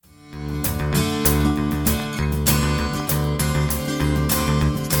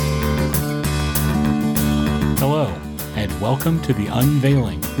welcome to The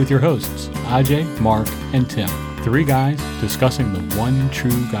Unveiling with your hosts, Ajay, Mark, and Tim. Three guys discussing the one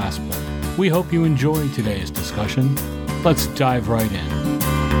true gospel. We hope you enjoy today's discussion. Let's dive right in.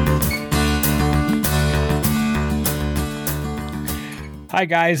 Hi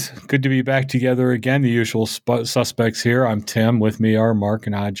guys, good to be back together again. The usual suspects here. I'm Tim. With me are Mark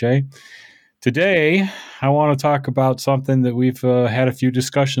and Ajay. Today, I want to talk about something that we've had a few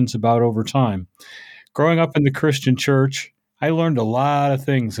discussions about over time. Growing up in the Christian church, I learned a lot of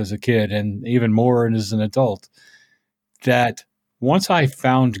things as a kid and even more as an adult that once I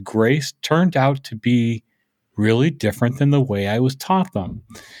found grace turned out to be really different than the way I was taught them.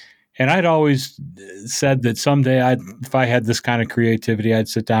 And I'd always said that someday if I had this kind of creativity, I'd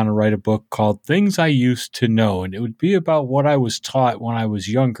sit down and write a book called Things I Used to Know. And it would be about what I was taught when I was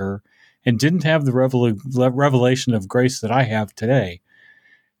younger and didn't have the revelation of grace that I have today.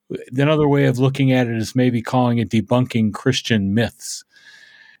 Another way of looking at it is maybe calling it Debunking Christian Myths.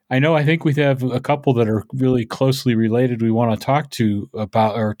 I think we have a couple that are really closely related we want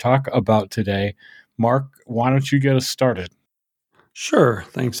to talk about today. Mark, why don't you get us started? Sure.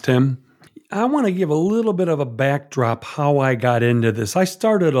 Thanks, Tim. I want to give a little bit of a backdrop how I got into this. I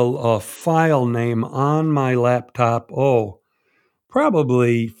started a file name on my laptop,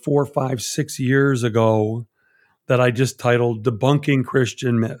 probably 4, 5, 6 years ago that I just titled Debunking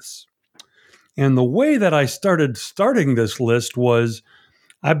Christian Myths. And the way that I starting this list was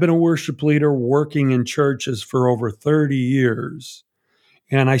I've been a worship leader working in churches for over 30 years.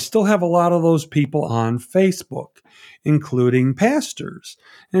 And I still have a lot of those people on Facebook, including pastors.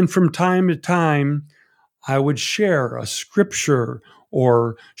 And from time to time, I would share a scripture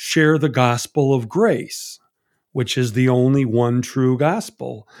or share the gospel of grace, which is the only one true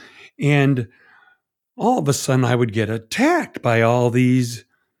gospel. And all of a sudden, I would get attacked by all these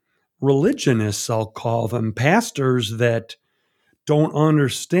religionists, I'll call them, pastors that don't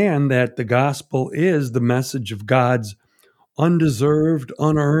understand that the gospel is the message of God's undeserved,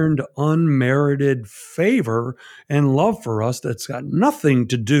 unearned, unmerited favor and love for us that's got nothing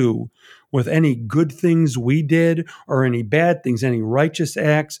to do with any good things we did or any bad things, any righteous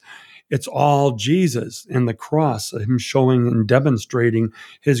acts. It's all Jesus and the cross, him showing and demonstrating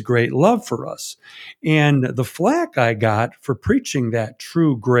his great love for us. And the flack I got for preaching that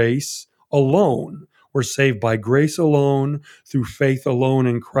true grace alone, we're saved by grace alone, through faith alone,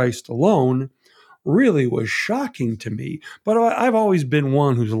 in Christ alone, really was shocking to me. But I've always been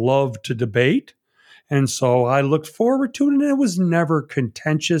one who's loved to debate. And so I looked forward to it, and it was never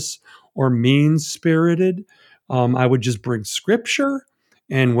contentious or mean-spirited. I would just bring scripture,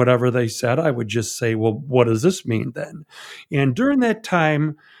 and whatever they said, I would just say, well, what does this mean then? And during that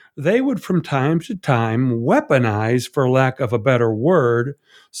time, they would from time to time weaponize, for lack of a better word,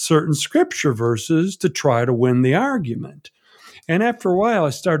 certain scripture verses to try to win the argument. And after a while,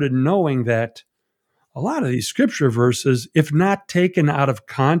 I started knowing that a lot of these scripture verses, if not taken out of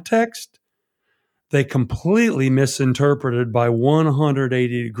context, they completely misinterpreted by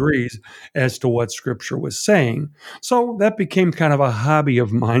 180 degrees as to what scripture was saying. So that became kind of a hobby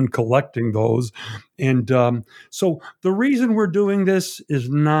of mine, collecting those. And so the reason we're doing this is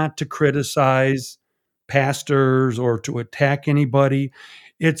not to criticize pastors or to attack anybody.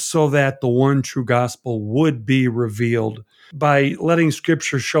 It's so that the one true gospel would be revealed by letting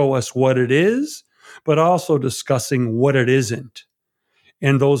scripture show us what it is, but also discussing what it isn't.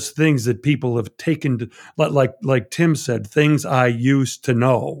 And those things that people have taken to, like Tim said, things I used to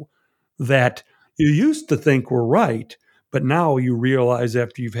know that you used to think were right, but now you realize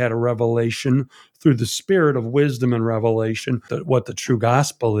after you've had a revelation through the spirit of wisdom and revelation that what the true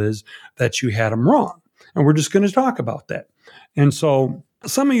gospel is, that you had them wrong. And we're just going to talk about that. And so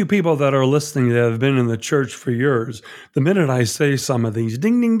some of you people that are listening that have been in the church for years, the minute I say some of these,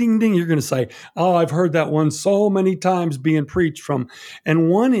 ding, ding, ding, ding, you're going to say, oh, I've heard that one so many times being preached from. And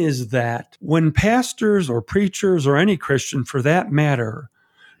one is that when pastors or preachers or any Christian for that matter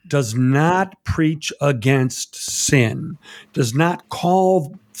does not preach against sin, does not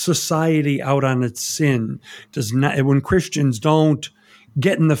call society out on its sin, when Christians don't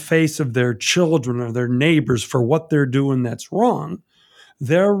get in the face of their children or their neighbors for what they're doing that's wrong,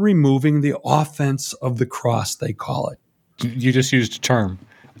 they're removing the offense of the cross, they call it. You just used a term.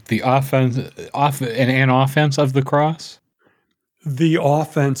 The offense of the cross? The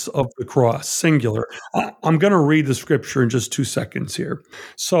offense of the cross, singular. I'm going to read the scripture in just 2 seconds here.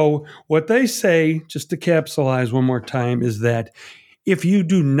 So what they say, just to capsulize one more time, is that if you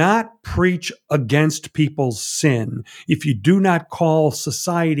do not preach against people's sin, if you do not call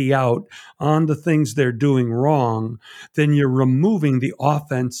society out on the things they're doing wrong, then you're removing the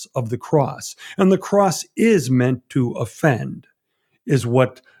offense of the cross. And the cross is meant to offend, is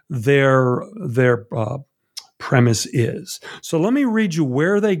what their premise is. So let me read you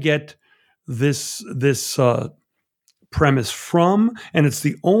where they get this premise from, and it's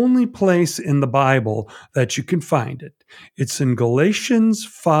the only place in the Bible that you can find it. It's in Galatians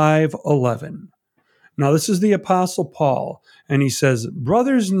 5:11. Now, this is the Apostle Paul, and he says,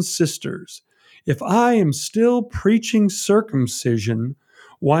 "Brothers and sisters, if I am still preaching circumcision,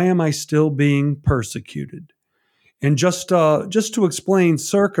 why am I still being persecuted?" And just to explain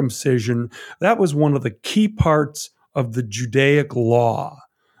circumcision, that was one of the key parts of the Judaic law.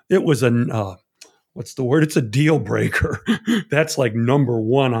 It was what's the word? It's a deal breaker. That's like number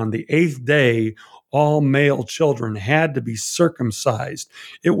one. On the 8th day, all male children had to be circumcised.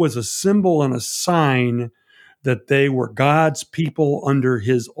 It was a symbol and a sign that they were God's people under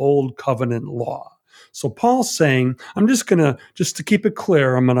his old covenant law. So Paul's saying, just to keep it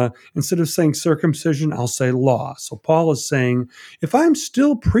clear, instead of saying circumcision, I'll say law. So Paul is saying, if I'm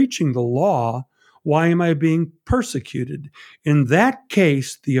still preaching the law, why am I being persecuted? In that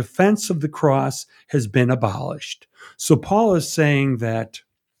case, the offense of the cross has been abolished. So Paul is saying that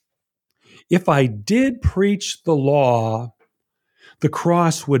if I did preach the law, the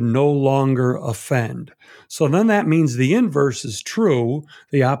cross would no longer offend. So then that means the inverse is true.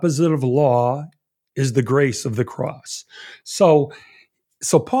 The opposite of law is the grace of the cross. So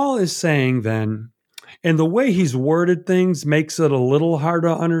Paul is saying then, and the way he's worded things makes it a little hard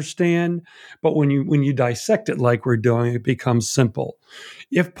to understand, but when you dissect it like we're doing, it becomes simple.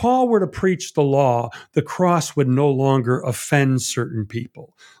 If Paul were to preach the law, the cross would no longer offend certain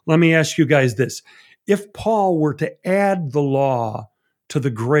people. Let me ask you guys this. If Paul were to add the law to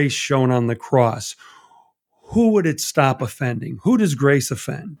the grace shown on the cross, who would it stop offending? Who does grace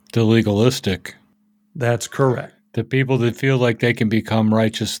offend? The legalistic. That's correct. The people that feel like they can become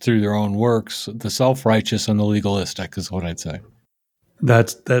righteous through their own works, the self-righteous and the legalistic is what I'd say.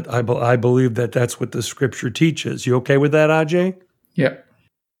 I believe that's what the scripture teaches. You okay with that, Ajay? Yeah.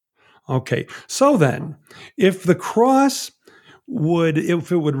 Okay. So then, if it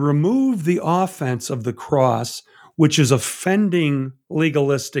would remove the offense of the cross, which is offending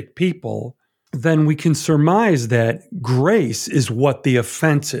legalistic people, then we can surmise that grace is what the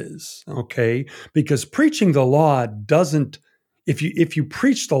offense is, okay? Because preaching the law doesn't, if you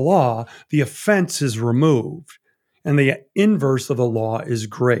preach the law, the offense is removed. And the inverse of the law is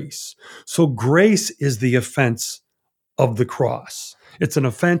grace. So grace is the offense of the cross. It's an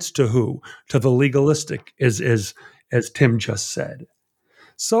offense to who? To the legalistic, as Tim just said.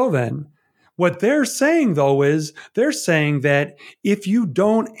 So then, what they're saying, though, is they're saying that if you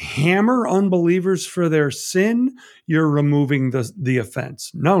don't hammer unbelievers for their sin, you're removing the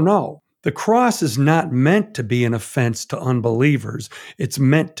offense. No. The cross is not meant to be an offense to unbelievers. It's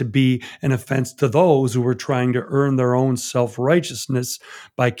meant to be an offense to those who are trying to earn their own self-righteousness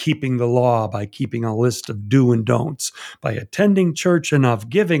by keeping the law, by keeping a list of do and don'ts, by attending church enough,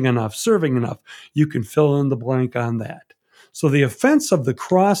 giving enough, serving enough. You can fill in the blank on that. So the offense of the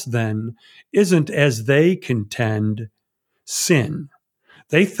cross then isn't, as they contend, sin.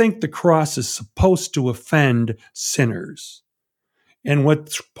 They think the cross is supposed to offend sinners. And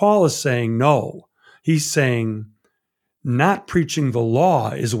what Paul is saying, no. He's saying not preaching the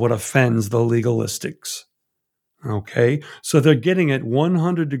law is what offends the legalistics. Okay? So they're getting it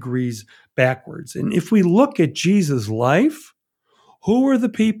 100 degrees backwards. And if we look at Jesus' life, who were the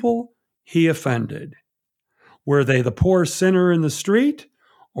people he offended? Were they the poor sinner in the street?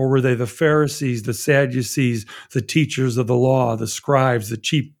 Or were they the Pharisees, the Sadducees, the teachers of the law, the scribes, the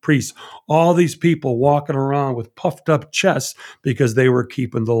chief priests, all these people walking around with puffed up chests because they were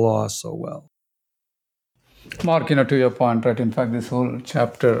keeping the law so well? Mark, to your point, right? In fact, this whole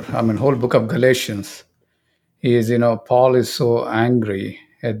chapter, whole book of Galatians is, Paul is so angry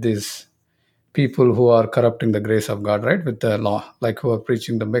at these people who are corrupting the grace of God, right? With the law, like who are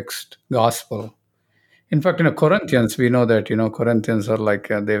preaching the mixed gospel. In fact, Corinthians, we know that, Corinthians are like,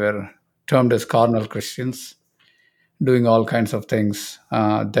 they were termed as carnal Christians, doing all kinds of things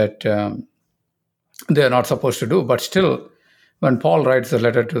that they are not supposed to do. But still, when Paul writes a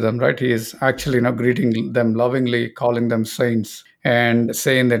letter to them, right, he is actually, greeting them lovingly, calling them saints, and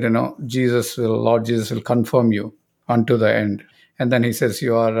saying that, Lord Jesus will confirm you unto the end. And then he says,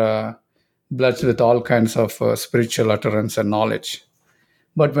 you are blessed with all kinds of spiritual utterance and knowledge.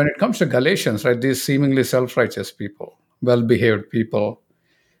 But when it comes to Galatians, right, these seemingly self-righteous people, well-behaved people,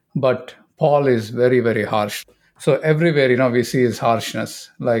 but Paul is very, very harsh. So everywhere, we see his harshness,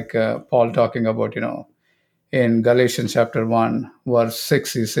 like Paul talking about, in Galatians chapter 1, verse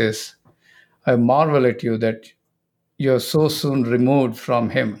 6, he says, I marvel at you that you're so soon removed from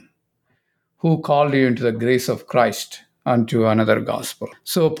him who called you into the grace of Christ unto another gospel.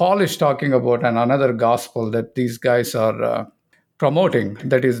 So Paul is talking about another gospel that these guys are promoting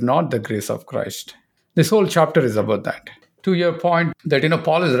that is not the grace of Christ. This whole chapter is about that. To your point that,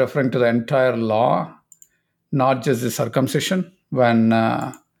 Paul is referring to the entire law, not just the circumcision, when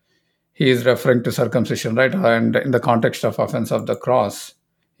he is referring to circumcision, right? And in the context of offense of the cross,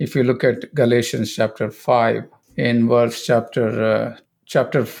 if you look at Galatians chapter 5, in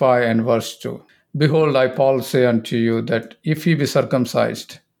chapter 5 and verse 2, behold, I, Paul, say unto you that if ye be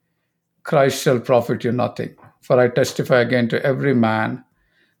circumcised, Christ shall profit you nothing. For I testify again to every man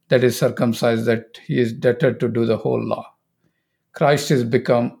that is circumcised that he is debtor to do the whole law. Christ is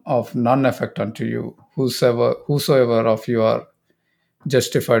become of none effect unto you. Whosoever of you are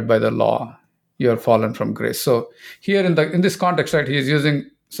justified by the law, you are fallen from grace. So here in this context, right, he is using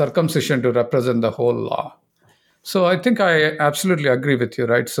circumcision to represent the whole law. So I think I absolutely agree with you,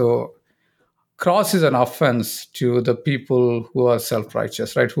 right? So cross is an offense to the people who are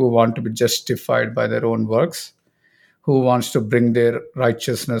self-righteous, right? Who want to be justified by their own works, who wants to bring their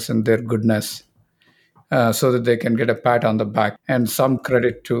righteousness and their goodness so that they can get a pat on the back and some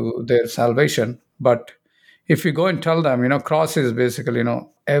credit to their salvation. But if you go and tell them, cross is basically,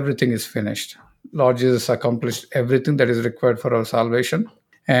 everything is finished. Lord Jesus accomplished everything that is required for our salvation.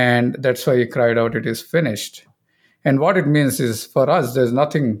 And that's why he cried out, it is finished. And what it means is for us, there's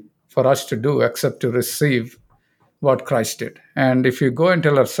nothing for us to do except to receive what Christ did. And if you go and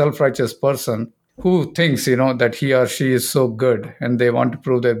tell a self-righteous person who thinks, that he or she is so good and they want to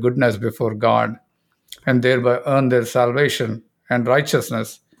prove their goodness before God and thereby earn their salvation and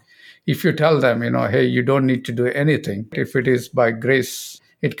righteousness, if you tell them, hey, you don't need to do anything. If it is by grace,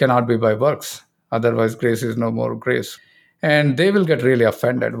 it cannot be by works. Otherwise, grace is no more grace. And they will get really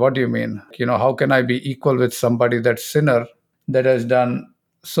offended. What do you mean? How can I be equal with somebody, that sinner that has done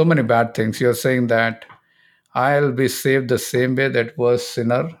so many bad things? You're saying that I'll be saved the same way that worst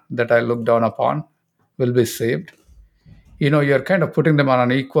sinner that I look down upon will be saved. You're kind of putting them on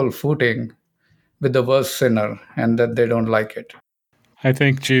an equal footing with the worst sinner, and that they don't like it. I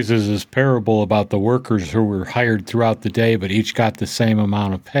think Jesus' parable about the workers who were hired throughout the day but each got the same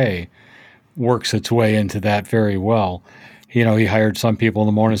amount of pay works its way into that very well. He hired some people in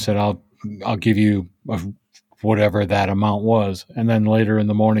the morning and said, I'll give you whatever that amount was. And then later in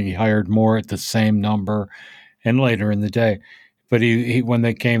the morning, he hired more at the same number, and later in the day. But he when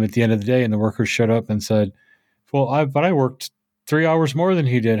they came at the end of the day and the workers showed up and said, well, I worked 3 hours more than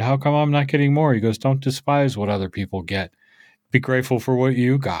he did. How come I'm not getting more? He goes, don't despise what other people get. Be grateful for what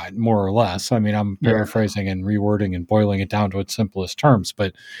you got, more or less. I mean, I'm paraphrasing and rewording and boiling it down to its simplest terms,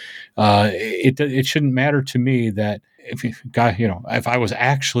 but it shouldn't matter to me that if I was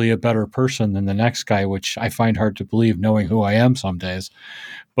actually a better person than the next guy, which I find hard to believe knowing who I am some days,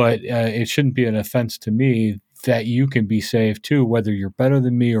 but it shouldn't be an offense to me that you can be saved too, whether you're better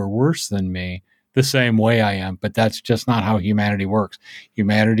than me or worse than me, the same way I am. But that's just not how humanity works.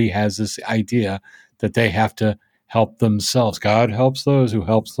 Humanity has this idea that they have to help themselves. God helps those who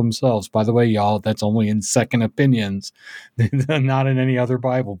helps themselves. By the way, y'all, that's only in second opinions, not in any other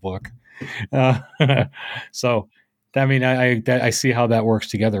Bible book. So, I mean, I see how that works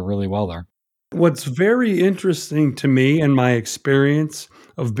together really well there. What's very interesting to me in my experience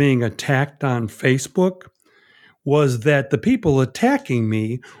of being attacked on Facebook was that the people attacking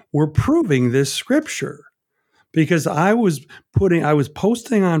me were proving this scripture. Because I was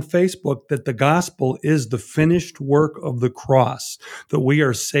posting on Facebook that the gospel is the finished work of the cross, that we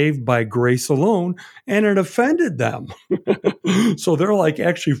are saved by grace alone, and it offended them. So they're like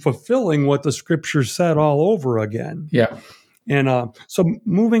actually fulfilling what the scripture said all over again. Yeah. And so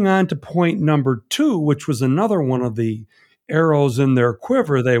moving on to point number 2, which was another one of the arrows in their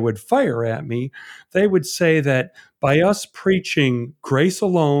quiver they would fire at me, they would say that by us preaching grace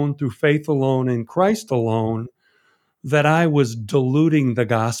alone, through faith alone, in Christ alone, that I was diluting the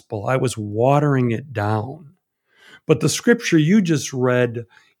gospel. I was watering it down. But the scripture you just read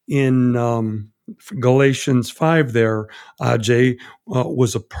in Galatians 5 there, Ajay,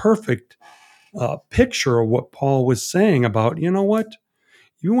 was a perfect picture of what Paul was saying about, you know what?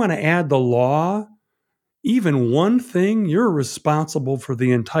 You want to add the law, even one thing, you're responsible for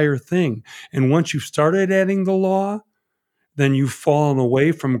the entire thing. And once you've started adding the law, then you've fallen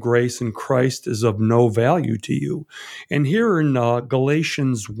away from grace and Christ is of no value to you. And here in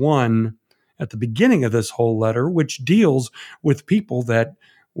Galatians 1, at the beginning of this whole letter, which deals with people that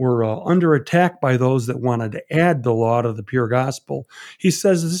were under attack by those that wanted to add the law to the pure gospel. He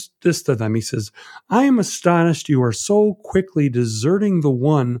says this to them. He says, I am astonished you are so quickly deserting the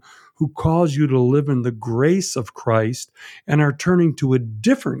one who calls you to live in the grace of Christ and are turning to a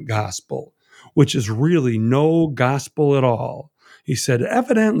different gospel, which is really no gospel at all. He said,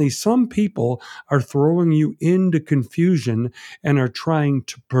 evidently, some people are throwing you into confusion and are trying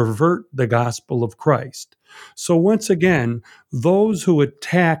to pervert the gospel of Christ. So once again, those who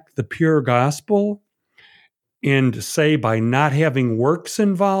attack the pure gospel and say by not having works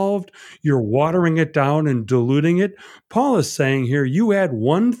involved, you're watering it down and diluting it. Paul is saying here, you add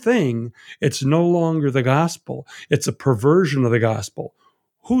one thing, it's no longer the gospel. It's a perversion of the gospel.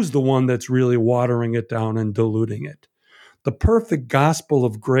 Who's the one that's really watering it down and diluting it? The perfect gospel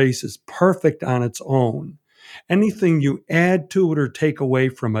of grace is perfect on its own. Anything you add to it or take away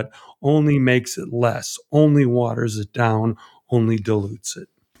from it only makes it less, only waters it down, only dilutes it.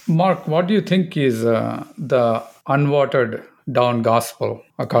 Mark, what do you think is the unwatered down gospel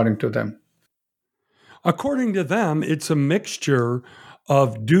according to them? According to them, it's a mixture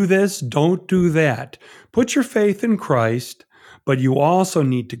of do this, don't do that. Put your faith in Christ, but you also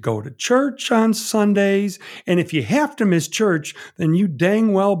need to go to church on Sundays. And if you have to miss church, then you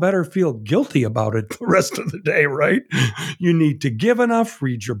dang well better feel guilty about it the rest of the day, right? You need to give enough,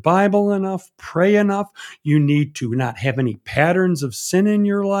 read your Bible enough, pray enough. You need to not have any patterns of sin in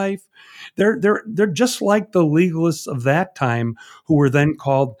your life. They're just like the legalists of that time who were then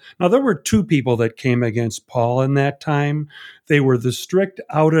called. Now, there were two people that came against Paul in that time. They were the strict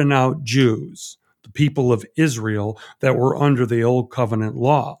out and out Jews, the people of Israel that were under the old covenant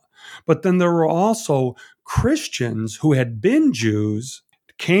law. But then there were also Christians who had been Jews,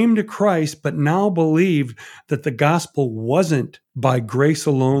 came to Christ, but now believed that the gospel wasn't by grace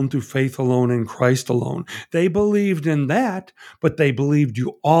alone, through faith alone, in Christ alone. They believed in that, but they believed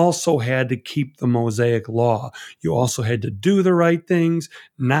you also had to keep the Mosaic law. You also had to do the right things,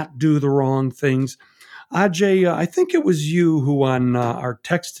 not do the wrong things. Ajay, I think it was you who on our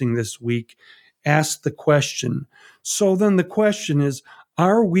texting this week asked the question. So then the question is,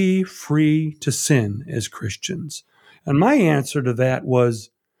 are we free to sin as Christians? And my answer to that was,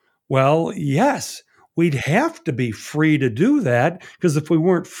 well, yes, we'd have to be free to do that, because if we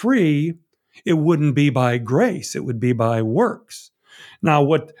weren't free, it wouldn't be by grace, it would be by works. Now,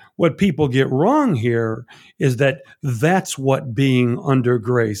 what people get wrong here is that that's what being under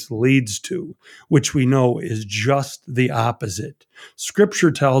grace leads to, which we know is just the opposite.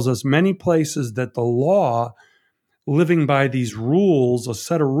 Scripture tells us many places that the law, living by these rules, a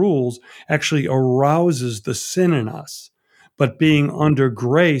set of rules, actually arouses the sin in us. But being under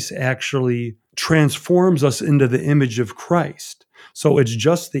grace actually transforms us into the image of Christ. So it's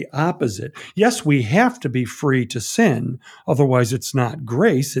just the opposite. Yes, we have to be free to sin. Otherwise, it's not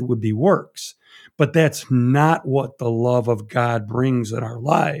grace, it would be works. But that's not what the love of God brings in our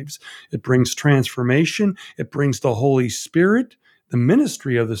lives. It brings transformation. It brings the Holy Spirit, the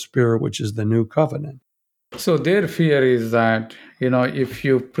ministry of the Spirit, which is the new covenant. So their fear is that, if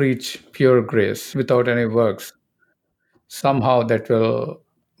you preach pure grace without any works, somehow that will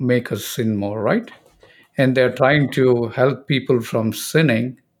make us sin more, right? And they're trying to help people from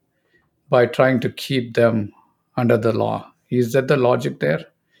sinning by trying to keep them under the law. Is that the logic there?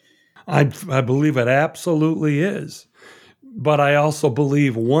 I believe it absolutely is. But I also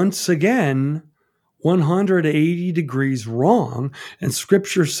believe, once again, 180 degrees wrong, and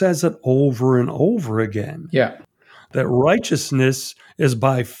Scripture says it over and over again. Yeah. That righteousness is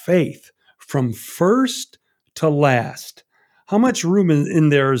by faith from first to last. How much room in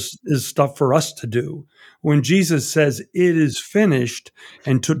there is stuff for us to do? When Jesus says it is finished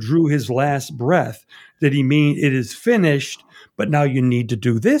and drew his last breath, did he mean it is finished, but now you need to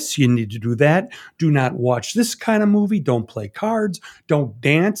do this, you need to do that. Do not watch this kind of movie. Don't play cards. Don't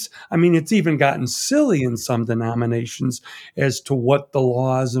dance. I mean, it's even gotten silly in some denominations as to what the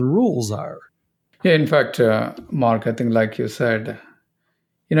laws and rules are. Yeah, in fact, Mark, I think like you said,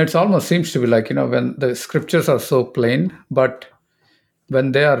 it almost seems to be like, when the scriptures are so plain, but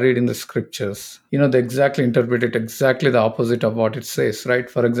when they are reading the scriptures, they exactly interpret it exactly the opposite of what it says, right?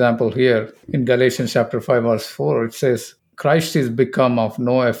 For example, here in Galatians chapter 5, verse 4, it says, Christ is become of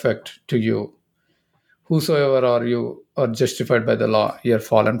no effect to you. Whosoever are you are justified by the law, you are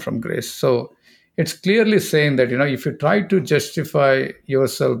fallen from grace. So it's clearly saying that, if you try to justify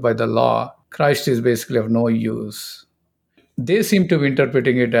yourself by the law, Christ is basically of no use. They seem to be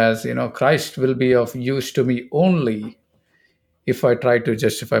interpreting it as, Christ will be of use to me only if I try to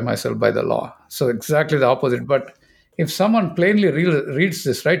justify myself by the law. So exactly the opposite. But if someone plainly reads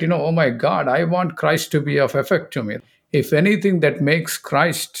this, right, oh my God, I want Christ to be of effect to me. If anything that makes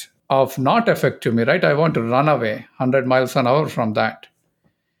Christ of not effect to me, right, I want to run away 100 miles an hour from that.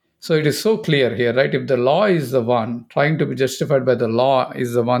 So it is so clear here, right? If the law is the one, trying to be justified by the law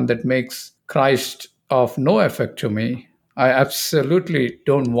is the one that makes Christ of no effect to me, I absolutely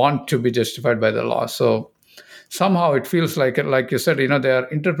don't want to be justified by the law. So somehow it feels like you said, they are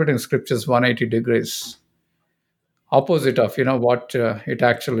interpreting scriptures 180 degrees, opposite of, what it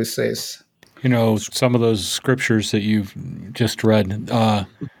actually says. Some of those scriptures that you've just read,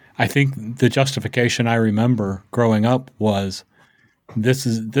 I think the justification I remember growing up was this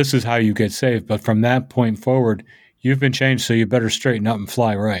is how you get saved. But from that point forward, you've been changed, so you better straighten up and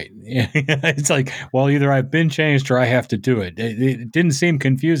fly right. It's like, well, either I've been changed or I have to do it. It didn't seem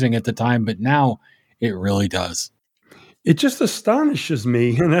confusing at the time, but now it really does. It just astonishes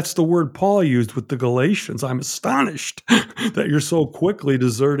me, and that's the word Paul used with the Galatians. I'm astonished that you're so quickly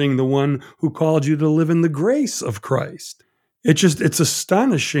deserting the one who called you to live in the grace of Christ. It's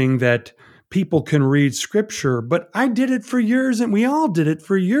astonishing that people can read scripture, but I did it for years, and we all did it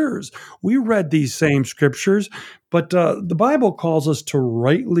for years. We read these same scriptures, but the Bible calls us to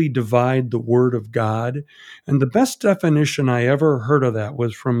rightly divide the word of God. And the best definition I ever heard of that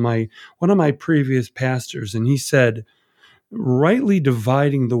was from one of my previous pastors, and he said, rightly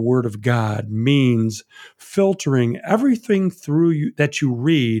dividing the word of God means filtering everything through you that you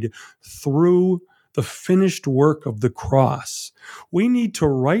read through the finished work of the cross. We need to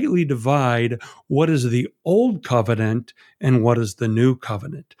rightly divide what is the old covenant and what is the new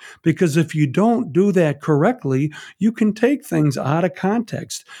covenant. Because if you don't do that correctly, you can take things out of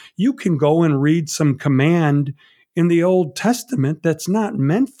context. You can go and read some command in the Old Testament that's not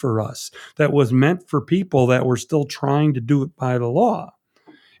meant for us, that was meant for people that were still trying to do it by the law.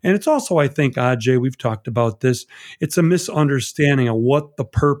 And it's also, I think, Ajay, we've talked about this, it's a misunderstanding of what the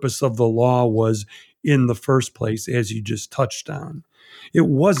purpose of the law was in the first place, as you just touched on. It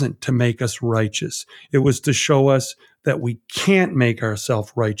wasn't to make us righteous. It was to show us that we can't make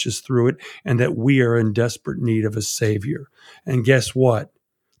ourselves righteous through it and that we are in desperate need of a Savior. And guess what?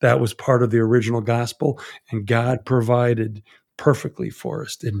 That was part of the original gospel, and God provided perfectly for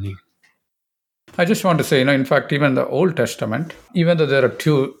us, didn't he? I just want to say, in fact, even the Old Testament, even though there are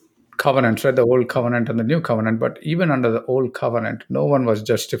two covenants, right, the Old Covenant and the New Covenant, but even under the Old Covenant, no one was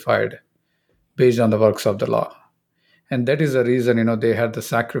justified based on the works of the law. And that is the reason, they had the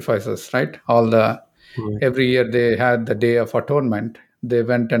sacrifices, right? Every year they had the Day of Atonement. They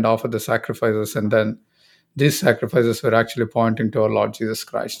went and offered the sacrifices, and then these sacrifices were actually pointing to our Lord Jesus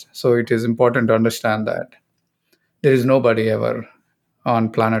Christ. So it is important to understand that there is nobody ever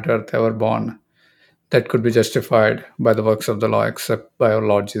on planet Earth ever born that could be justified by the works of the law except by our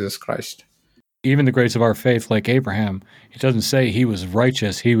Lord Jesus Christ. Even the greats of our faith, like Abraham, it doesn't say he was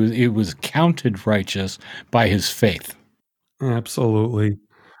righteous. He was counted righteous by his faith. Absolutely.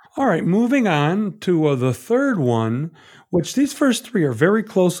 All right, moving on to the third one, which these first three are very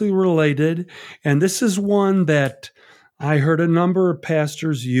closely related. And this is one that I heard a number of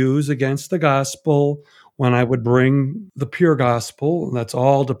pastors use against the gospel when I would bring the pure gospel. That's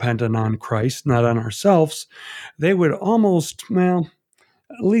all dependent on Christ, not on ourselves. They would almost, well,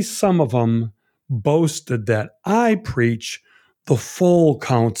 at least some of them boasted that I preach the full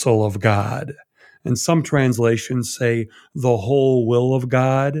counsel of God. And some translations say the whole will of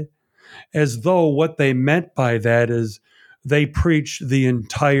God, as though what they meant by that is they preach the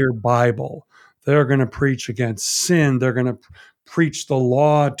entire Bible. They're going to preach against sin. They're going to preach the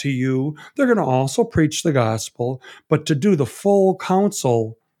law to you. They're going to also preach the gospel. But to do the full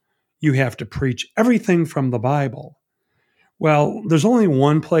counsel, you have to preach everything from the Bible. Well, there's only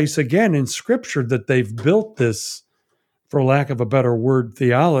one place again in Scripture that they've built this, for lack of a better word,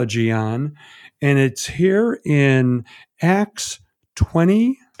 theology on, and it's here in Acts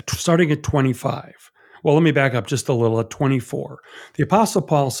 20, starting at 25. Well, let me back up just a little at 24. The Apostle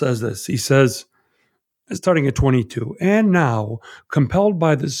Paul says this. He says, starting at 22, and now, compelled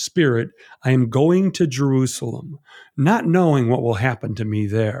by the Spirit, I am going to Jerusalem, not knowing what will happen to me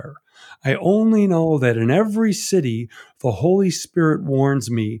there. I only know that in every city, the Holy Spirit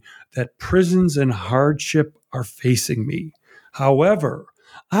warns me that prisons and hardship are facing me. However,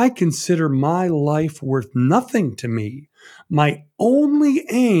 I consider my life worth nothing to me. My only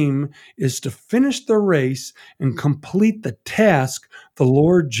aim is to finish the race and complete the task the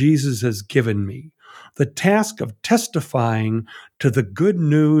Lord Jesus has given me, the task of testifying to the good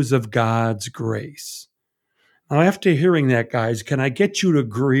news of God's grace. Now, after hearing that, guys, can I get you to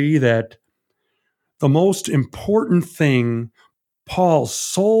agree that the most important thing Paul's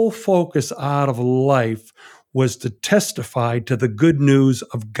sole focus out of life was to testify to the good news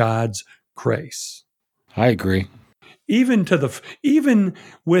of God's grace? I agree. even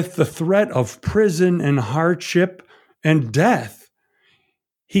with the threat of prison and hardship and death,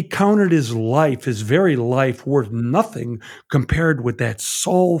 he counted his life, his very life, worth nothing compared with that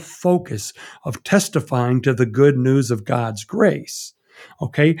sole focus of testifying to the good news of God's grace.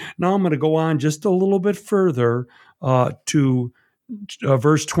 Okay, now I'm going to go on just a little bit further to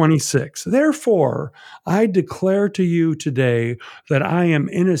verse 26. Therefore, I declare to you today that I am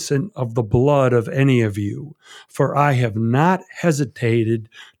innocent of the blood of any of you, for I have not hesitated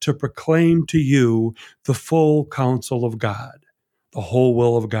to proclaim to you the full counsel of God. The whole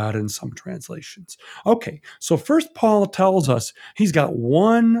will of God in some translations. Okay, so first Paul tells us he's got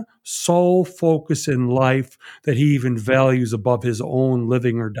one sole focus in life that he even values above his own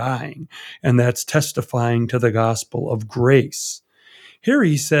living or dying, and that's testifying to the gospel of grace. Here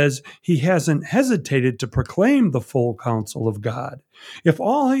he says he hasn't hesitated to proclaim the full counsel of God. If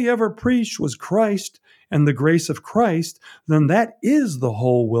all he ever preached was Christ and the grace of Christ, then that is the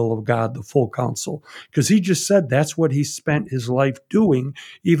whole will of God, the full counsel, because he just said that's what he spent his life doing,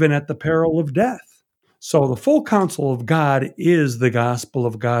 even at the peril of death. So the full counsel of God is the gospel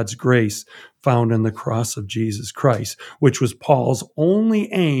of God's grace found in the cross of Jesus Christ, which was Paul's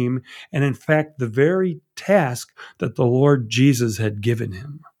only aim and, in fact, the very task that the Lord Jesus had given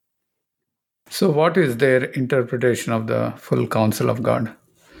him. So, what is their interpretation of the full counsel of God?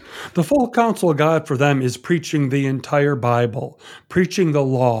 The full counsel of God for them is preaching the entire Bible, preaching the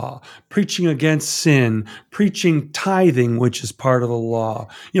law, preaching against sin, preaching tithing, which is part of the law.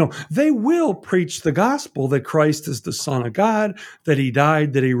 They will preach the gospel that Christ is the Son of God, that he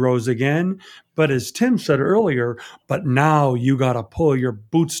died, that he rose again. But as Tim said earlier, but now you got to pull your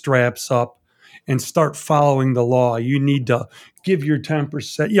bootstraps up and start following the law. You need to give your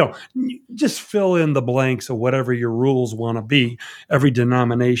 10%, just fill in the blanks of whatever your rules want to be. Every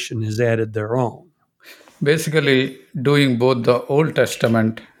denomination has added their own. Basically, doing both the Old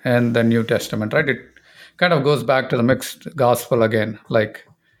Testament and the New Testament, right? It kind of goes back to the mixed gospel again, like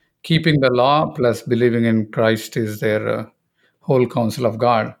keeping the law plus believing in Christ is their whole counsel of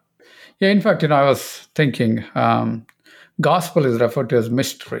God. Yeah, in fact, I was thinking gospel is referred to as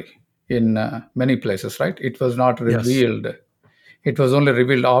mystery in many places, right? It was not revealed. Yes. It was only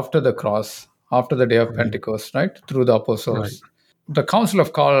revealed after the cross, after the day of Pentecost, right? Through the apostles. Right. The counsel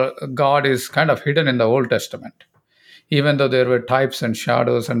of God is kind of hidden in the Old Testament. Even though there were types and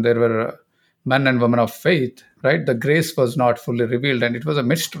shadows and there were men and women of faith, right? The grace was not fully revealed and it was a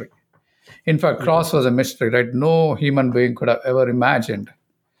mystery. In fact, cross was a mystery, right? No human being could have ever imagined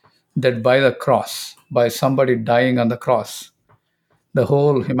that by the cross, by somebody dying on the cross, the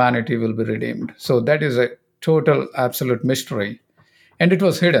whole humanity will be redeemed. So that is a total, absolute mystery. And it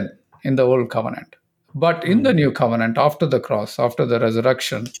was hidden in the Old Covenant. But in the New Covenant, after the cross, after the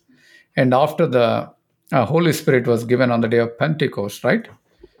resurrection, and after the Holy Spirit was given on the day of Pentecost, right?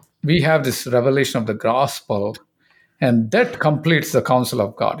 We have this revelation of the gospel, and that completes the counsel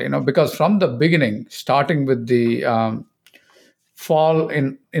of God, because from the beginning, starting with the fall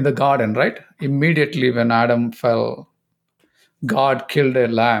in the garden, right? Immediately when Adam fell, God killed a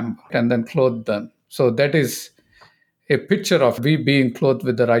lamb and then clothed them. So that is a picture of we being clothed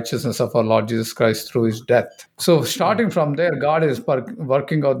with the righteousness of our Lord Jesus Christ through his death. So starting from there, God is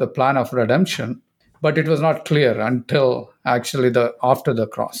working out the plan of redemption, but it was not clear until actually after the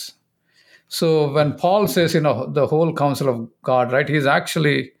cross. So when Paul says, the whole counsel of God, right, he's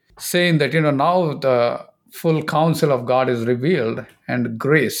actually saying that, now the full counsel of God is revealed, and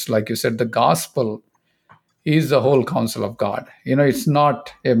grace, like you said, the gospel is the whole counsel of God. It's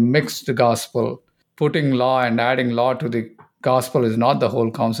not a mixed gospel. Putting law and adding law to the gospel is not the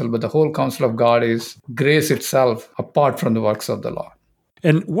whole counsel, but the whole counsel of God is grace itself apart from the works of the law.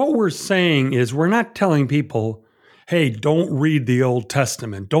 And what we're saying is we're not telling people, hey, don't read the Old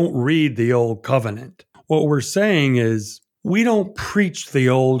Testament, don't read the Old Covenant. What we're saying is we don't preach the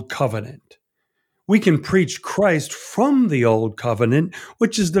Old Covenant. We can preach Christ from the Old Covenant,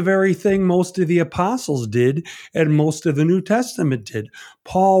 which is the very thing most of the apostles did and most of the New Testament did.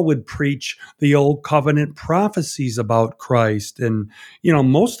 Paul would preach the Old Covenant prophecies about Christ, and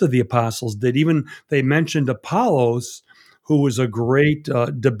most of the apostles did. Even they mentioned Apollos, who was a great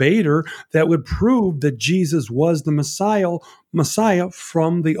debater that would prove that Jesus was the Messiah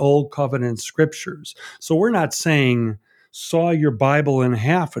from the Old Covenant scriptures. So we're not saying saw your Bible in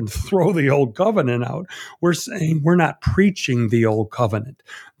half and throw the Old Covenant out. We're saying we're not preaching the Old Covenant.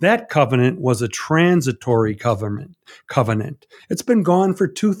 That covenant was a transitory covenant. It's been gone for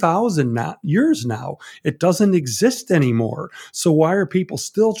 2,000 years now. It doesn't exist anymore. So why are people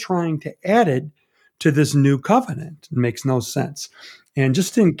still trying to add it to this new covenant? It makes no sense. And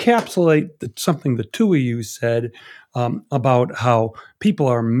just to encapsulate something the two of you said about how people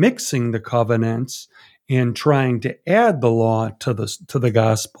are mixing the covenants and trying to add the law to the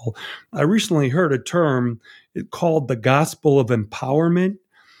gospel, I recently heard a term called the gospel of empowerment.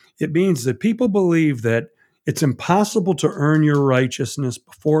 It means that people believe that it's impossible to earn your righteousness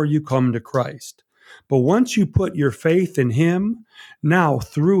before you come to Christ. But once you put your faith in Him, now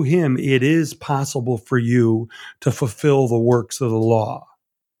through Him, it is possible for you to fulfill the works of the law,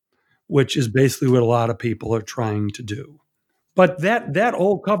 which is basically what a lot of people are trying to do. But that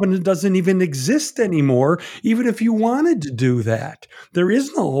old covenant doesn't even exist anymore, even if you wanted to do that. There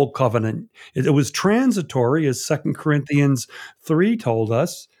is no old covenant. It was transitory, as 2 Corinthians 3 told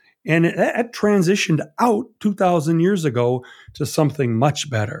us, and it transitioned out 2,000 years ago to something much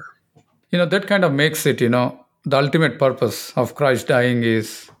better. That kind of makes it, the ultimate purpose of Christ dying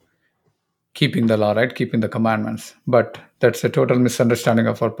is keeping the law, right? Keeping the commandments. But that's a total misunderstanding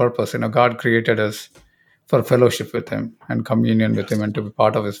of our purpose. God created us for fellowship with Him and communion with Him and to be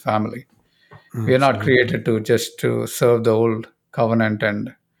part of His family. We are not created to serve the old covenant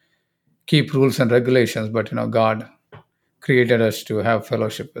and keep rules and regulations, but God created us to have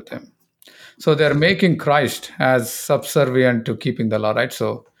fellowship with Him. So they're making Christ as subservient to keeping the law, right?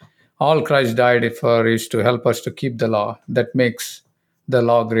 So all Christ died for is to help us to keep the law. That makes the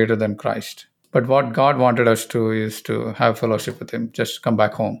law greater than Christ. But what God wanted us to is to have fellowship with Him, just come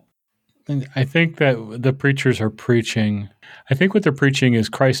back home. And I think that the preachers are preaching. I think what they're preaching is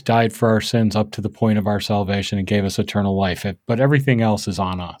Christ died for our sins up to the point of our salvation and gave us eternal life. But everything else is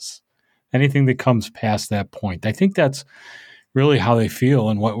on us. Anything that comes past that point. I think that's really how they feel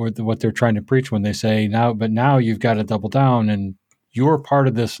and what they're trying to preach when they say now you've got to double down and you're part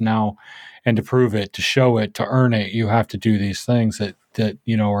of this now, and to prove it, to show it, to earn it, you have to do these things that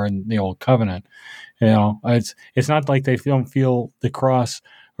are in the old covenant. It's not like they don't feel the cross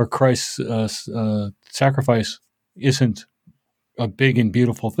or Christ's sacrifice isn't a big and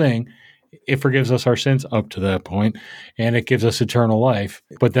beautiful thing. It forgives us our sins up to that point, and it gives us eternal life.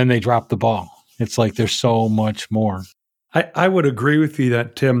 But then they drop the ball. It's like there's so much more. I would agree with you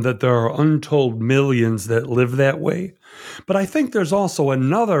that, Tim, that there are untold millions that live that way. But I think there's also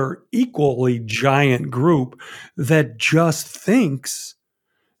another equally giant group that just thinks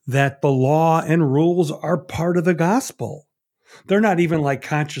that the law and rules are part of the gospel. They're not even like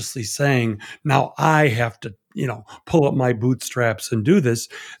consciously saying, now I have to, pull up my bootstraps and do this.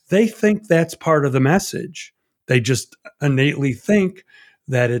 They think that's part of the message. They just innately think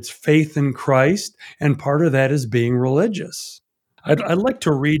that it's faith in Christ, and part of that is being religious. I'd like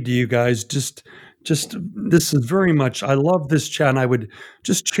to read to you guys just this is very much, I love this chat, and I would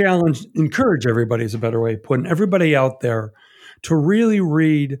just encourage everybody is a better way of putting everybody out there to really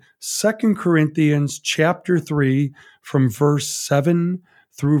read 2 Corinthians chapter 3 from verse 7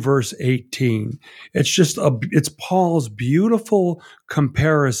 through verse 18. It's Paul's beautiful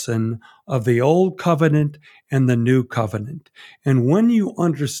comparison of the old covenant and the new covenant. And when you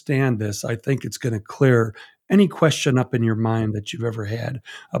understand this, I think it's going to clear any question up in your mind that you've ever had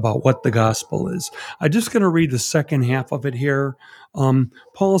about what the gospel is. I'm just going to read the second half of it here.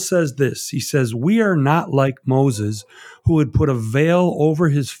 Paul says this. He says, "We are not like Moses, who had put a veil over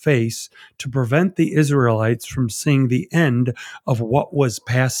his face to prevent the Israelites from seeing the end of what was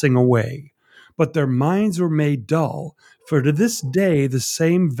passing away. But their minds were made dull, for to this day the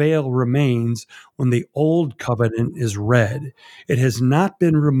same veil remains when the old covenant is read. It has not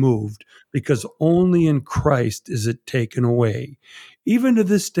been removed, because only in Christ is it taken away. Even to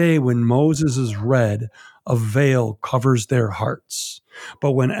this day, when Moses is read, a veil covers their hearts.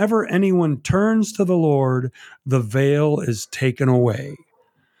 But whenever anyone turns to the Lord, the veil is taken away."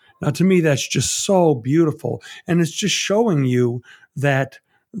 Now, to me, that's just so beautiful. And it's just showing you that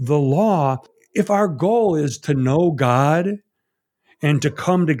the law, if our goal is to know God and to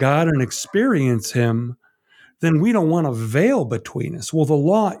come to God and experience Him, then we don't want a veil between us. Well, the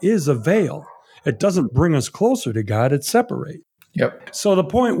law is a veil. It doesn't bring us closer to God, it separates. Yep. So the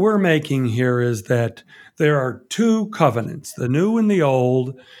point we're making here is that there are two covenants, the new and the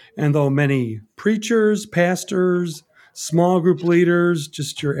old, and though many preachers, pastors, small group leaders,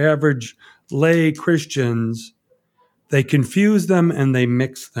 just your average lay Christians, they confuse them and they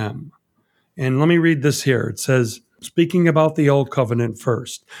mix them. And let me read this here. It says, speaking about the old covenant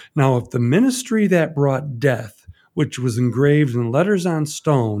first, "Now, if the ministry that brought death, which was engraved in letters on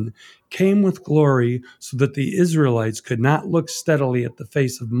stone, came with glory so that the Israelites could not look steadily at the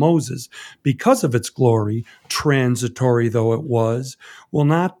face of Moses because of its glory, transitory though it was, will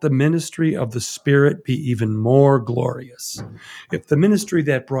not the ministry of the Spirit be even more glorious? If the ministry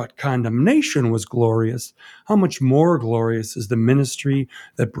that brought condemnation was glorious, how much more glorious is the ministry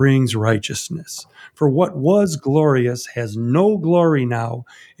that brings righteousness? For what was glorious has no glory now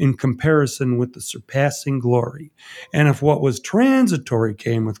in comparison with the surpassing glory. And if what was transitory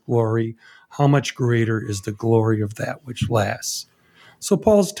came with glory, how much greater is the glory of that which lasts? So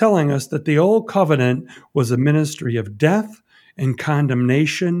Paul's telling us that the old covenant was a ministry of death and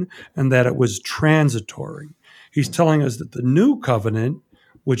condemnation, and that it was transitory. He's telling us that the new covenant,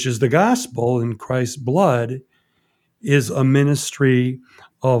 which is the gospel in Christ's blood, is a ministry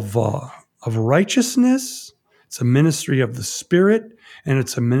of righteousness. It's a ministry of the Spirit, and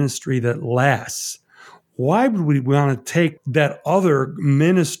it's a ministry that lasts. Why would we want to take that other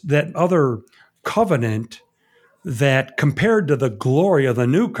covenant that, compared to the glory of the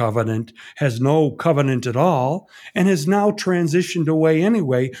new covenant, has no covenant at all and has now transitioned away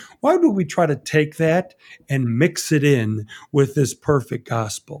anyway? Why would we try to take that and mix it in with this perfect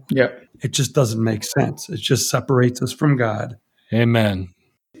gospel? Yeah. It just doesn't make sense. It just separates us from God. Amen.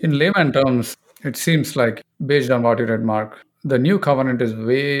 In layman terms, it seems like, based on what you read, Mark, the new covenant is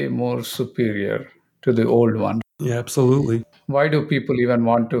way more superior to the old one. Yeah, absolutely. Why do people even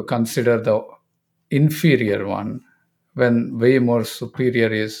want to consider the inferior one when way more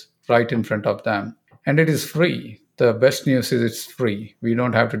superior is right in front of them? And it is free. The best news is it's free. We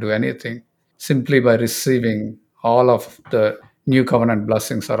don't have to do anything. Simply by receiving all of the new covenant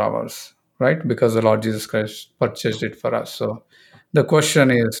blessings are ours, right? Because the Lord Jesus Christ purchased it for us. So the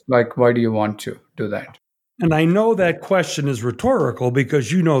question is, like, why do you want to do that? And I know that question is rhetorical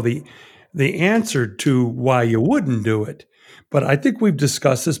because you know the answer to why you wouldn't do it. But I think we've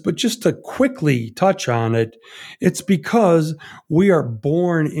discussed this, but just to quickly touch on it, it's because we are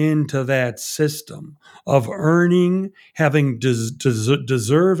born into that system of earning, having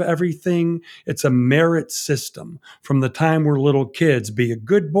deserve everything. It's a merit system. From the time we're little kids, be a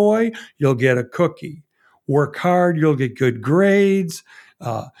good boy, you'll get a cookie. Work hard, you'll get good grades.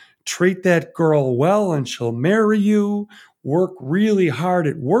 Treat that girl well and she'll marry you. Work really hard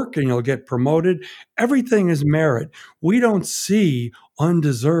at work and you'll get promoted. Everything is merit. We don't see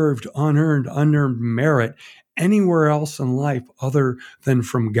undeserved, unearned merit anywhere else in life other than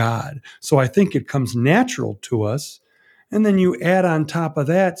from God. So I think it comes natural to us. And then you add on top of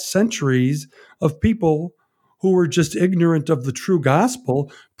that centuries of people who were just ignorant of the true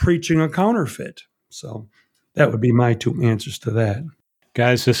gospel preaching a counterfeit. So that would be my two answers to that.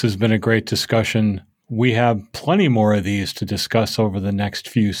 Guys, this has been a great discussion. We have plenty more of these to discuss over the next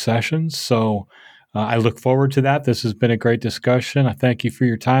few sessions, so I look forward to that. This has been a great discussion. I thank you for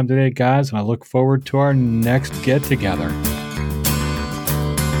your time today, guys, and I look forward to our next get-together.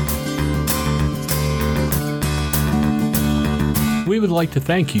 We would like to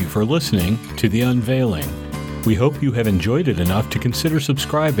thank you for listening to The Unveiling. We hope you have enjoyed it enough to consider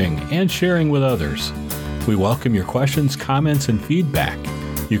subscribing and sharing with others. We welcome your questions, comments, and feedback.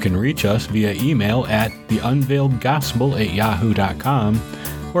 You can reach us via email at theunveiledgospel@yahoo.com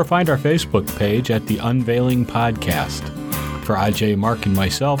or find our Facebook page at The Unveiling Podcast. For Ajay, Mark, and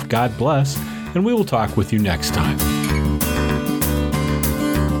myself, God bless, and we will talk with you next time.